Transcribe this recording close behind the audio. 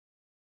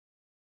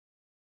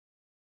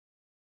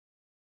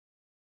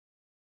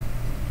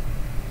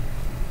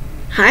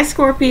Hi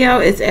Scorpio,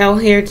 it's Elle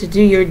here to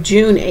do your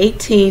June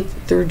 18th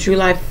through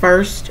July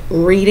 1st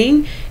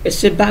reading.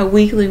 It's a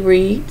bi-weekly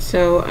read,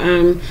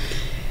 so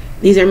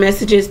these are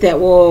messages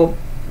that will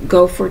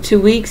go for 2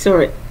 weeks,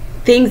 or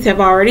things have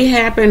already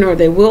happened or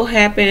they will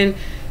happen.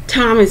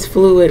 Time is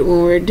fluid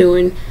when we're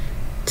doing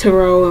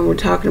tarot and we're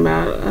talking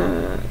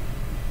about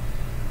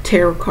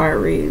tarot card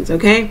readings,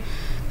 okay?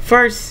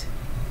 First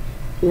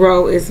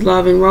row is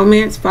love and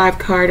romance,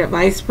 5-card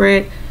advice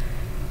spread.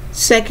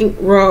 Second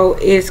row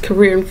is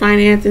career and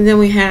finance, and then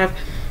we have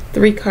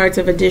 3 cards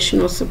of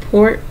additional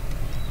support.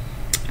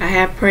 I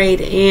have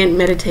prayed and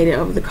meditated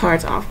over the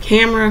cards off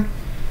camera.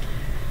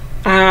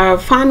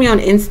 Find me on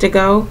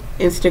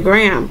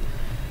Instagram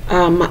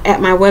at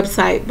my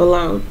website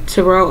below,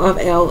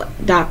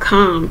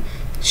 tarotofelle.com.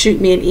 Shoot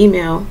me an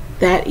email.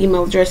 That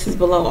email address is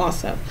below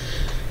also.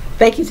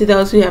 Thank you to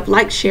those who have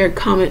liked, shared,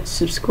 commented,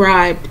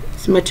 subscribed.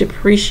 It's much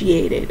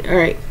appreciated. All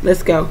right,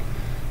 let's go.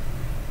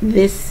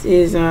 This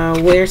is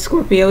where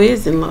Scorpio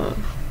is in love.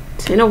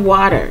 10 of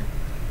water.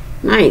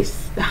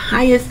 Nice. The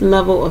highest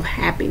level of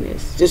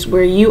happiness. Just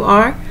where you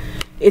are.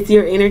 It's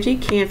your energy.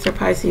 Cancer,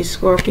 Pisces,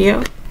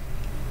 Scorpio.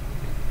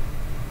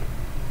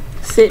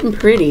 Sitting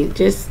pretty.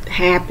 Just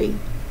happy.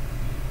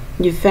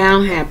 You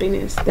found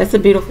happiness. That's a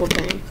beautiful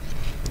thing.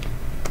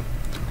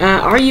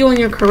 Are you on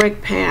your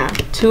correct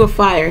path? 2 of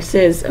fire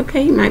says,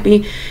 okay, you might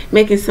be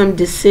making some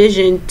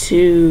decision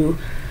to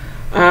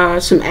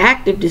some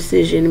active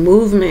decision,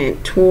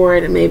 movement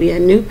toward maybe a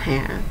new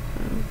path.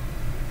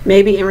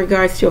 Maybe in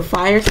regards to a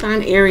fire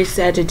sign, Aries,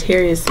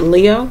 Sagittarius,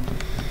 Leo.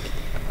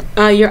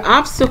 Your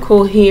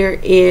obstacle here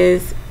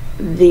is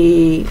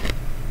the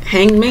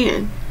Hanged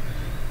Man.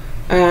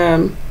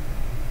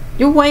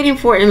 You're waiting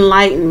for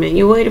enlightenment.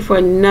 You're waiting for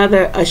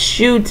a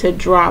shoe to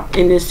drop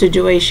in this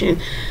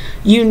situation.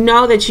 You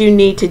know that you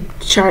need to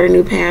chart a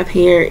new path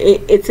here.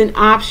 It's an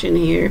option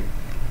here,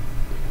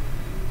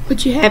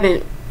 but you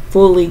haven't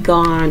fully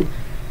gone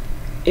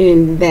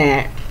in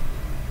that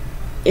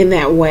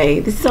way.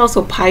 This is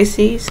also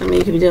Pisces. Some of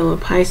you could be dealing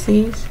with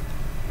Pisces.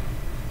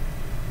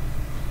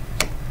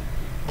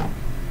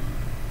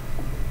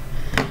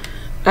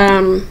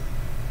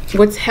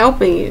 What's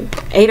helping you?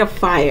 8 of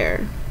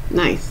fire.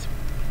 Nice.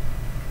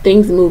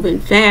 Things moving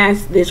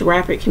fast. There's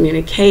rapid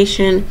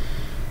communication.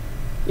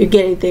 You're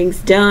getting things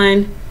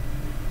done.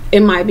 It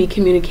might be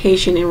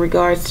communication in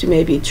regards to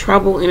maybe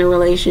trouble in a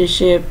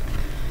relationship.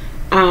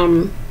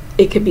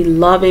 It could be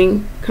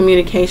loving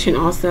communication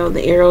also,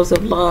 the arrows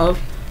of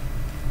love.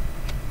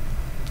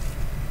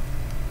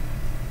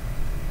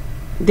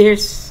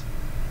 There's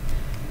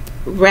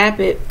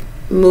rapid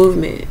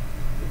movement.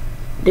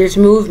 There's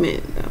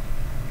movement though.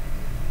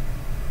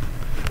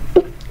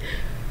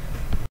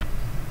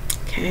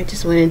 Okay, I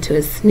just went into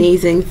a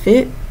sneezing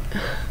fit.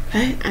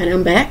 Okay, and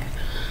I'm back.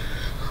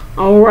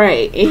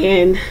 Alright,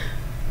 and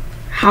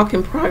how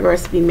can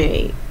progress be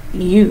made?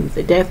 You,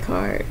 the Death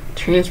card,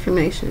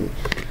 transformation.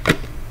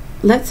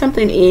 Let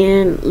something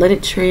in, let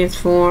it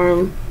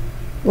transform.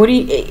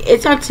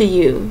 It's up to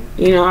you.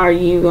 You know, are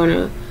you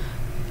gonna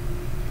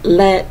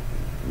let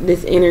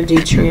this energy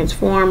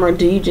transform, or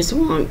do you just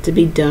want to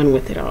be done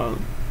with it all?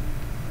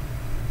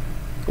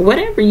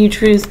 Whatever you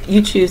choose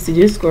to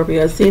do,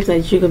 Scorpio, it seems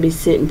like you're gonna be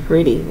sitting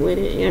pretty with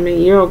it. I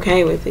mean, you're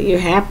okay with it. You're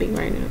happy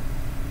right now.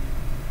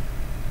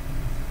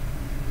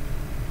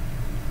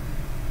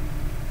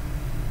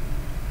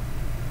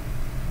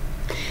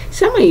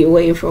 Some of you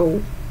waiting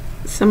for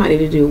somebody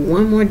to do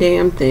one more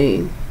damn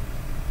thing,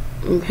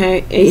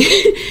 okay?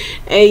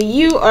 And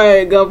you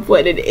are gonna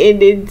put an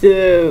end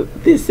into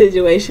this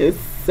situation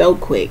so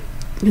quick,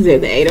 because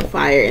there's the 8 of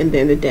fire and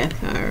then the Death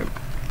card.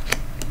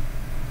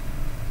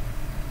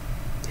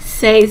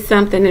 Say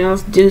something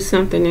else, do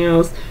something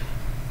else.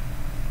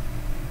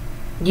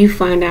 You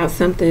find out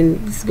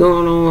something's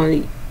going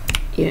on.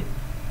 Yeah,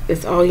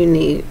 that's all you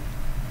need.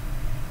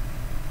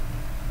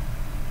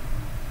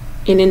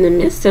 And in the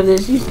midst of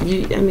this,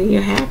 I mean,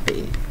 you're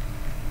happy.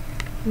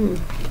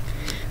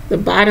 The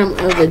bottom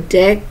of the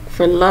deck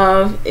for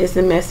love is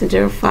the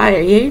Messenger of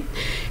Fire. You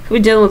could be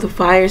dealing with a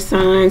fire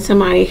sign,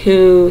 somebody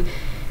who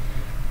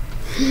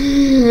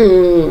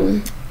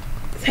is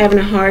having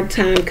a hard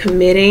time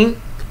committing.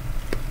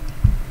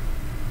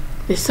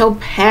 They're so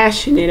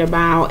passionate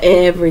about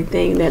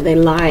everything that they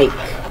like,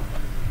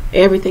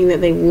 everything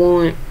that they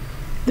want.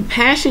 The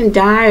passion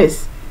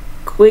dies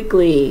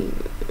quickly,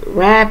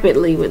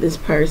 rapidly with this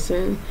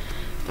person.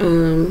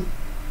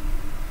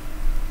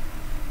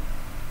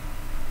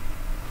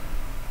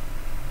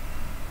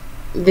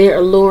 They're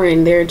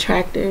alluring, they're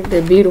attractive,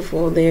 they're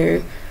beautiful,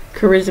 they're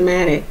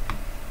charismatic,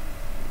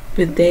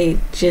 but they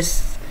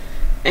just,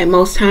 at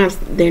most times,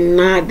 they're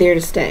not there to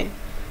stay.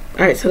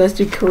 Alright, so let's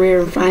do career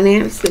and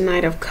finance. The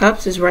Knight of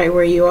Cups is right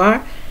where you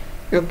are.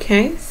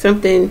 Okay,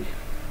 something,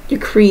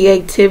 your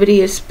creativity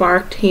is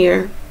sparked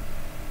here.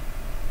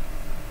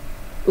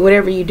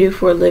 Whatever you do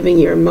for a living,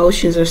 your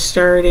emotions are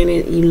stirred in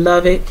it. You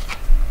love it.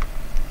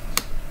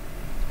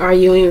 Are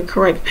you on your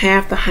correct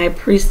path? The High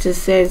Priestess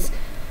says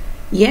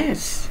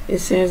yes. It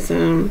says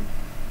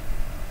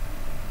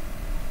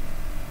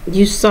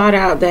you sought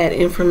out that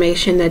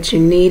information that you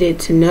needed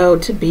to know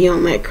to be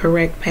on that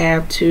correct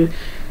path, to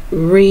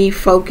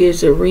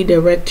refocus or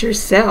redirect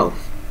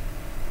yourself.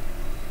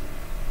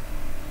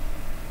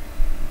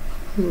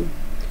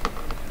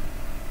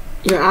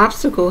 Your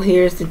obstacle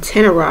here is the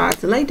Ten of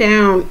Rods. Lay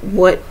down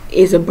what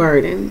is a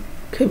burden.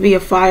 Could be a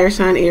fire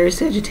sign, Aries,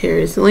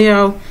 Sagittarius,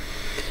 Leo.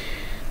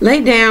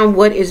 Lay down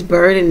what is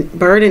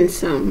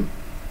burdensome.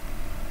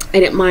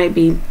 And it might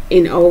be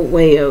an old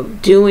way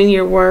of doing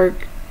your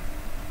work,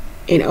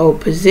 an old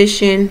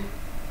position,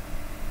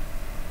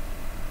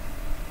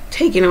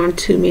 taking on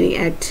too many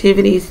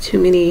activities, too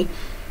many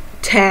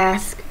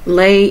tasks.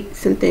 Lay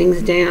some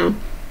things down.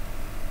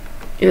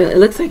 It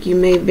looks like you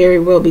may very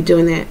well be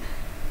doing that.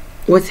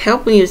 What's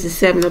helping you is the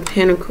Seven of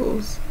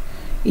Pentacles.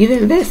 You've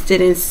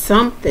invested in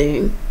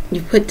something.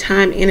 You've put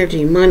time,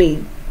 energy,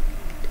 money,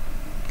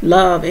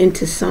 love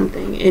into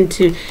something,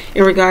 in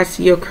regards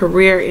to your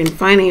career and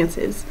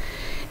finances.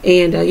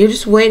 And you're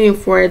just waiting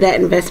for that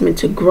investment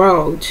to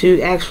grow,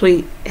 to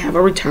actually have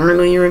a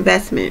return on your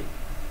investment.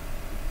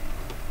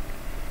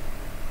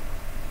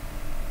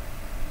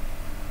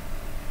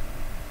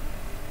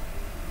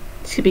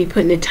 To be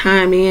putting the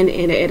time in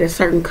at a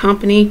certain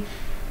company.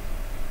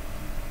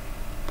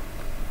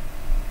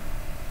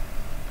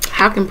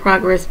 How can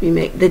progress be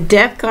made? The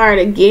Death card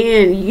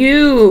again.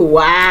 You,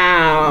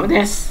 wow,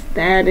 that's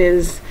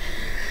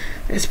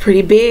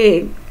pretty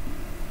big.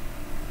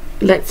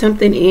 Let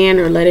something in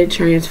or let it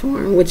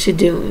transform. What you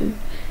doing?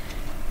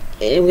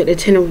 And with the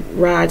Ten of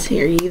Rods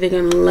here, you're either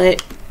gonna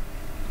let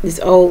this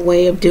old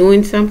way of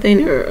doing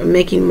something or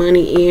making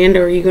money end,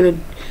 or you're gonna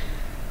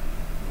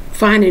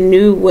find a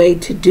new way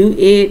to do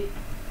it.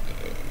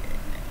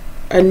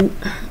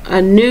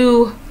 A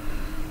new.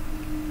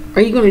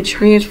 Are you going to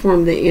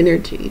transform the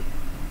energy?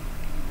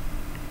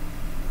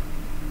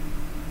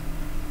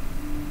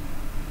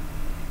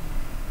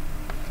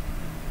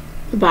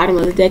 The bottom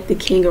of the deck, the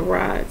King of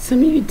Rods.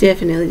 Some of you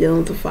definitely dealing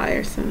with the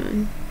fire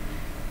sign.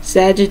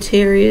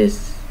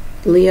 Sagittarius,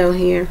 Leo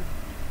here,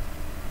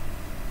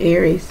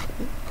 Aries.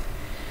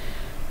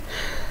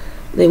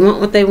 They want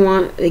what they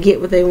want. They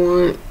get what they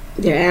want.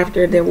 They're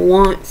after their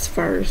wants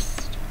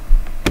first.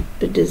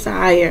 The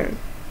desire.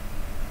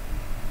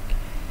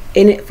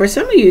 And for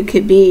some of you, it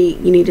could be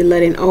you need to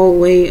let an old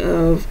way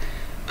of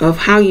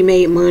how you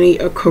made money,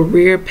 a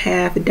career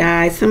path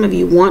die. Some of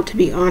you want to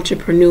be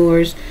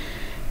entrepreneurs.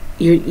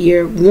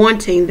 You're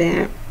wanting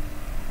that.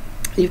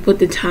 You put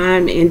the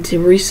time into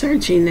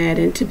researching that,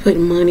 into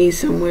putting money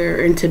somewhere,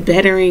 into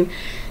bettering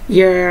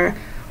or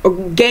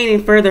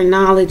gaining further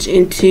knowledge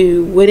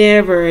into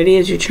whatever it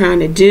is you're trying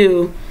to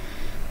do.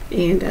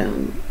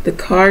 And the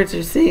cards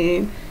are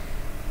saying,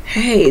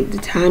 hey, the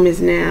time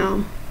is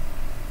now.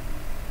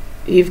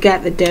 You've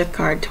got the Death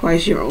card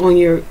twice. You're on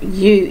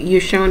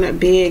you're showing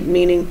up big,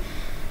 meaning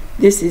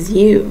this is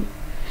you.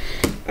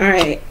 All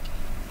right.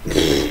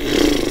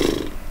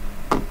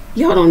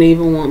 Y'all don't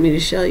even want me to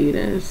show you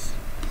this.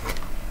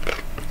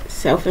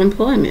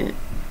 Self-employment.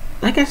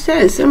 Like I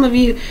said, some of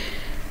you,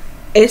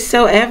 it's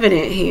so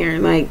evident here.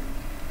 Like,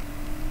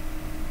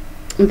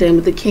 and then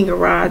with the King of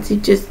Rods,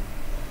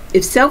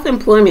 if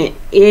self-employment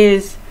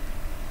is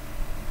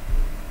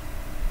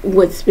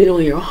what's been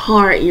on your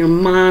heart, your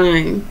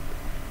mind,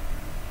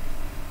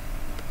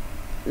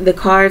 the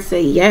cards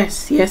say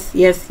yes, yes,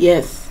 yes,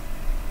 yes.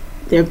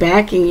 They're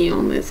backing you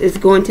on this. It's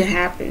going to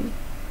happen.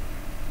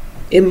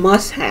 It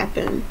must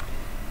happen.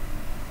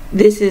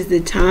 This is the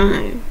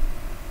time.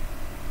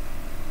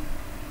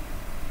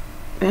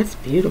 That's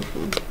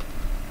beautiful.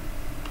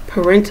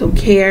 Parental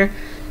care.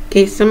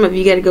 Okay, some of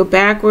you got to go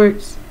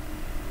backwards.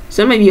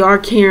 Some of you are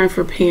caring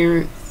for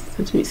parents.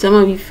 Some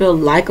of you feel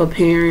like a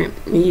parent.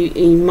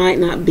 You might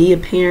not be a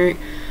parent.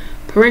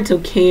 Parental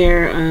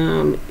care,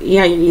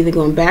 yeah, you're either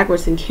going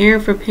backwards and caring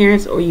for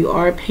parents, or you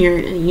are a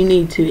parent and you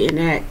need to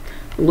enact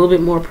a little bit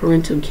more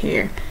parental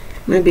care.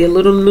 Might be a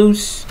little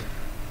loose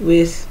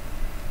with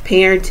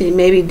parenting,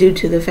 maybe due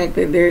to the fact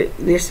that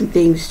there's some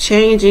things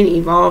changing,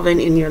 evolving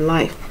in your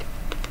life.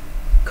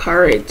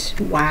 Courage.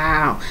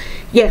 Wow.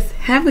 Yes,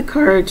 have the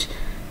courage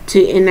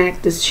to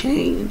enact this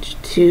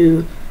change,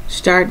 to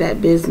start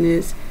that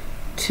business,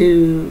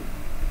 to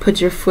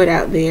put your foot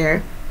out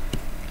there.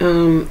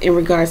 In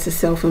regards to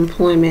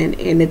self-employment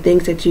and the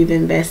things that you've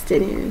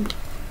invested in,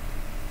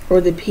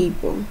 or the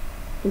people.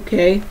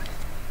 Okay,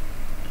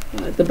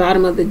 at the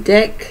bottom of the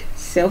deck,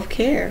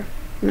 self-care.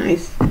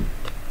 Nice.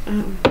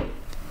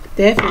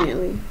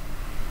 Definitely.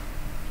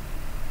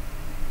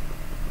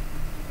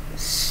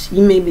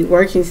 You may be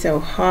working so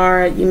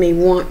hard, you may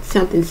want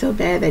something so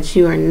bad that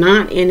you are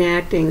not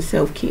enacting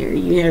self-care.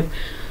 You have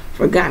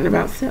forgotten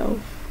about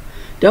self.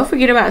 Don't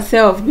forget about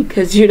self,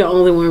 because you're the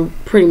only one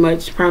pretty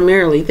much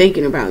primarily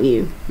thinking about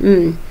you.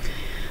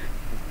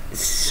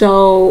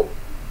 So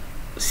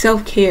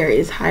self-care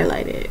is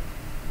highlighted.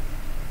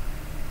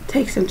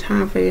 Take some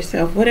time for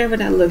yourself, whatever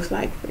that looks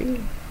like for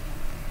you.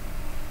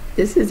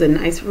 This is a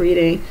nice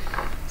reading,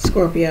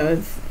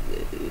 Scorpio.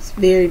 It's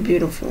very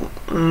beautiful,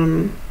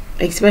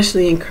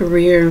 especially in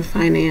career and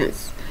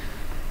finance.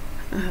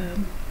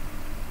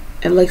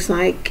 It looks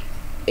like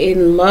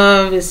in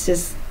love, it's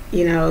just,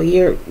 you know,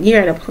 you're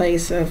at a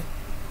place of,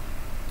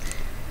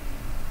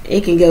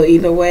 it can go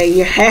either way.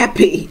 You're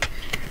happy.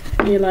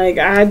 You're like,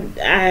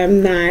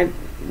 I'm not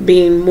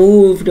being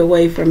moved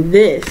away from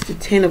this. The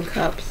 10 of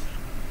Cups.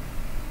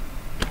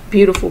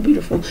 Beautiful,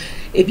 beautiful.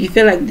 If you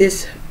feel like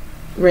this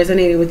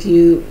resonated with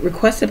you,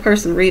 request a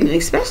person reading,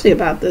 especially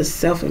about this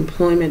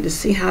self-employment, to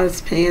see how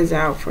this pans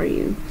out for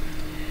you.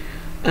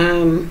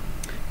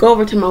 Go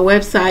over to my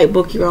website,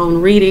 book your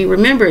own reading.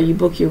 Remember, you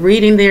book your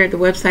reading there at the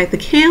website. The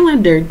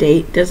calendar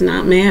date does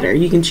not matter.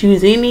 You can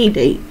choose any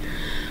date.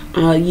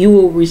 You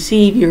will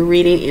receive your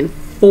reading in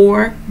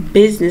 4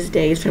 business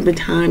days from the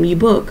time you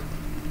book.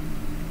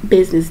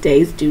 Business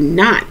days do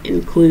not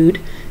include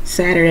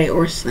Saturday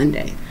or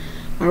Sunday.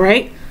 All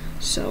right?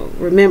 So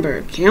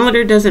remember,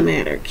 calendar doesn't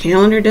matter.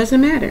 Calendar doesn't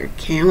matter.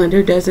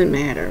 Calendar doesn't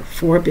matter.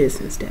 4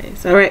 business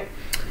days. All right.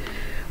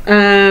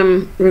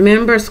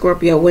 Remember,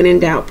 Scorpio, when in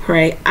doubt,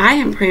 pray. I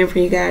am praying for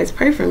you guys.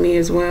 Pray for me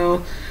as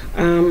well.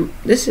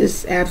 This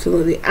is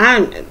absolutely,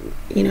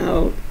 you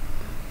know,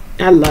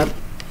 I love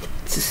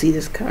to see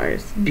this card.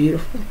 It's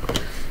beautiful.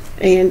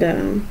 And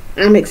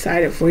I'm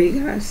excited for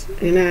you guys.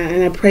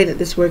 And I pray that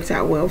this works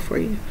out well for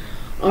you.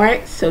 All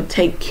right. So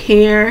take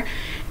care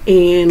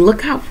and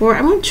look out for,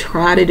 I'm going to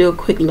try to do a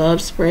quick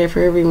love spread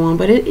for everyone,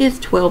 but it is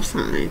 12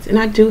 signs and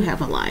I do have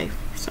a life.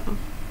 So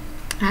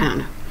I don't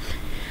know.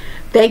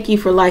 Thank you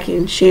for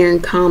liking, sharing,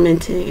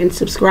 commenting, and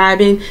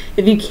subscribing.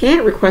 If you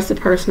can't request a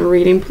personal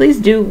reading, please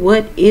do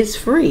what is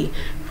free.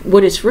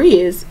 What is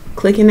free is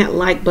clicking that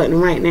like button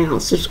right now,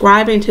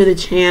 subscribing to the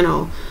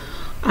channel,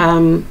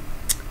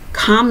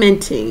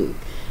 commenting.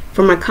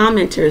 For my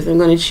commenters, I'm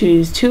going to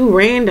choose 2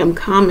 random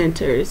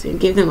commenters and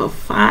give them a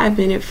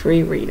 5-minute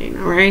free reading.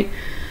 All right.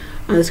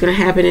 It's going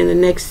to happen in the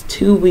next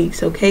 2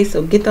 weeks. Okay.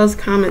 So get those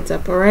comments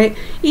up. All right.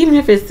 Even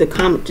if it's the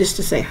comment just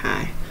to say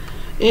hi.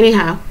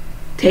 Anyhow.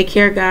 Take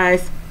care,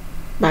 guys.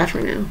 Bye for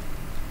now.